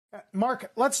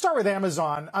Mark, let's start with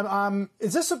Amazon.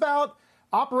 Is this about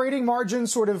operating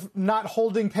margins sort of not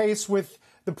holding pace with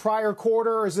the prior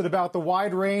quarter? Is it about the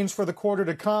wide range for the quarter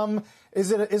to come?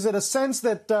 Is it a sense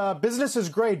that business is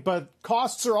great, but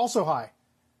costs are also high?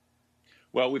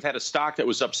 Well, we've had a stock that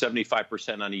was up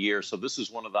 75% on a year, so this is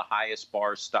one of the highest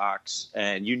bar stocks,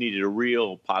 and you needed a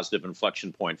real positive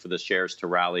inflection point for the shares to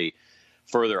rally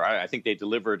further. I think they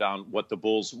delivered on what the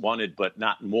bulls wanted, but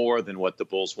not more than what the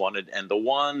bulls wanted. And the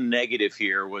one negative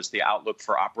here was the outlook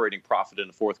for operating profit in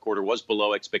the fourth quarter was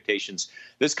below expectations.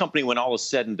 This company, when all is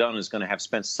said and done, is going to have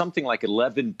spent something like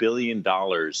 $11 billion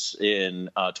in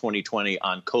 2020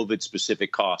 on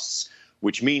COVID-specific costs,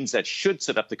 which means that should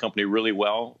set up the company really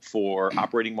well for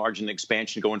operating margin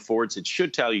expansion going forwards. It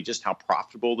should tell you just how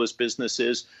profitable this business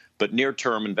is. But near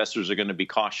term, investors are going to be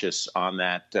cautious on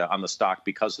that on the stock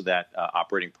because of that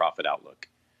operating profit outlook.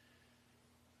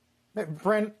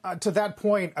 Brent, to that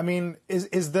point, I mean,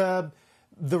 is the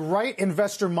right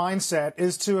investor mindset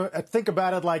is to think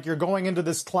about it like you're going into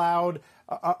this cloud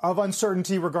of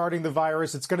uncertainty regarding the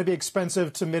virus. It's going to be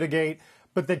expensive to mitigate,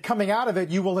 but that coming out of it,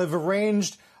 you will have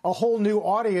arranged a whole new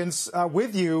audience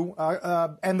with you,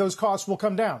 and those costs will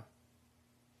come down.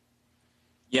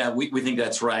 Yeah, we think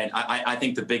that's right. I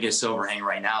think the biggest overhang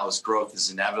right now is growth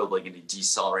is inevitably going to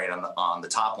decelerate on the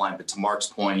top line. But to Mark's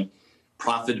point,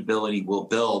 profitability will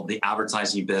build. The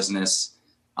advertising business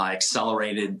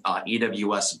accelerated.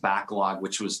 AWS backlog,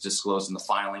 which was disclosed in the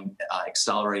filing,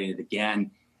 accelerated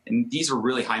again. And these are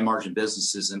really high margin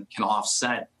businesses and can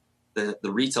offset the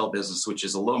retail business, which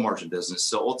is a low margin business.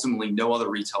 So ultimately, no other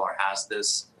retailer has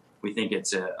this. We think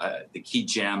it's the key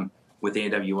gem with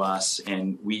AWS,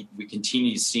 and we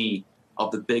continue to see of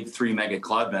the big three mega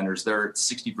cloud vendors, they're at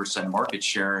 60% market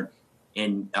share,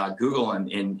 and Google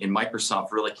and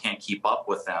Microsoft really can't keep up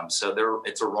with them. So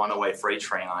it's a runaway freight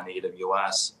train on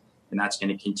AWS, and that's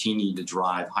going to continue to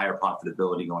drive higher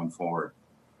profitability going forward.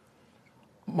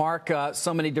 Mark,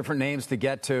 so many different names to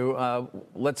get to.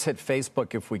 Let's hit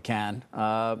Facebook if we can.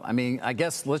 I mean, I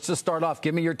guess let's just start off.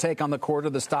 Give me your take on the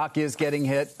quarter. The stock is getting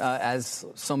hit, as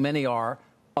so many are,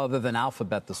 other than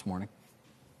Alphabet this morning.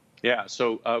 Yeah,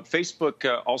 so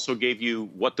Facebook also gave you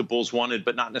what the bulls wanted,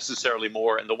 but not necessarily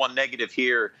more. And the one negative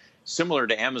here, similar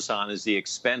to Amazon, is the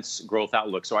expense growth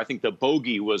outlook. So I think the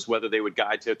bogey was whether they would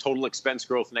guide to total expense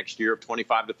growth next year of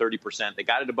 25 to 30%. They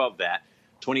got it above that.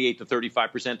 28 to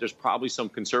 35%. There's probably some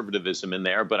conservatism in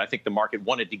there, but I think the market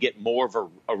wanted to get more of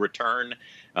a return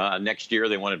next year.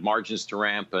 They wanted margins to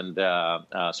ramp, and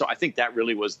so I think that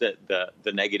really was the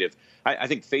negative. I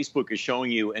think Facebook is showing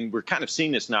you, and we're kind of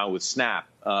seeing this now with Snap,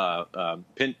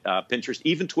 Pinterest,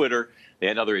 even Twitter. They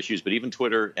had other issues, but even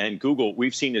Twitter and Google,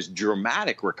 we've seen this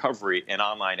dramatic recovery in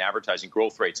online advertising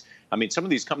growth rates. I mean, some of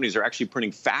these companies are actually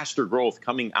printing faster growth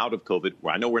coming out of COVID.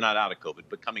 Well, I know we're not out of COVID,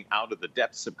 but coming out of the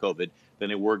depths of COVID than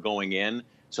they were going in.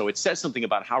 So it says something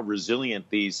about how resilient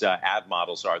these ad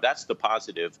models are. That's the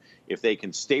positive. If they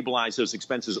can stabilize those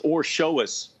expenses or show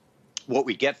us what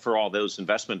we get for all those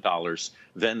investment dollars,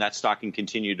 then that stock can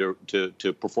continue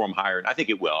to perform higher. And I think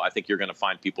it will. I think you're going to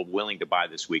find people willing to buy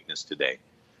this weakness today.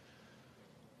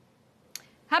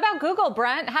 How about Google,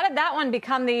 Brent? How did that one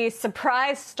become the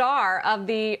surprise star of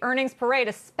the earnings parade,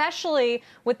 especially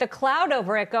with the cloud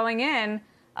over it going in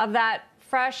of that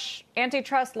fresh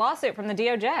antitrust lawsuit from the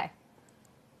DOJ?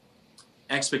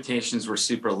 Expectations were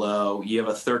super low. You have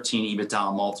a 13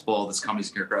 EBITDA multiple. This company's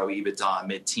going to grow EBITDA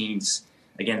mid-teens.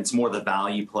 Again, it's more the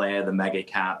value play of the mega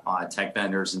cap tech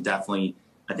vendors, and definitely,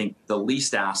 I think, the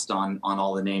least asked on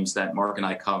all the names that Mark and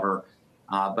I cover.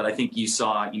 But I think you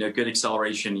saw, good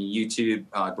acceleration in YouTube,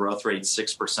 growth rate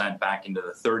 6% back into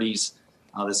the 30s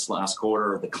this last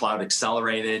quarter. The cloud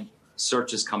accelerated,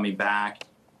 search is coming back.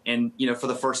 And, for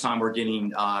the first time, we're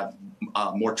getting a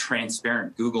more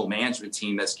transparent Google management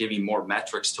team that's giving more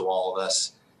metrics to all of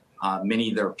us. Many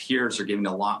of their peers are giving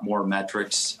a lot more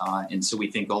metrics. And so we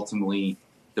think ultimately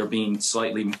they're being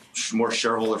slightly more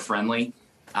shareholder friendly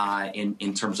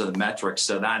in terms of the metrics.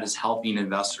 So that is helping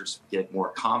investors get more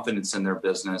confidence in their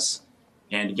business.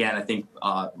 And again, I think,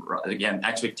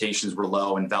 expectations were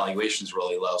low and valuations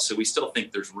really low. So we still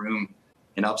think there's room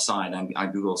and upside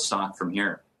on Google's stock from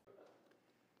here.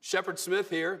 Shepard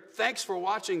Smith here. Thanks for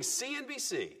watching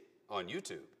CNBC on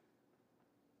YouTube.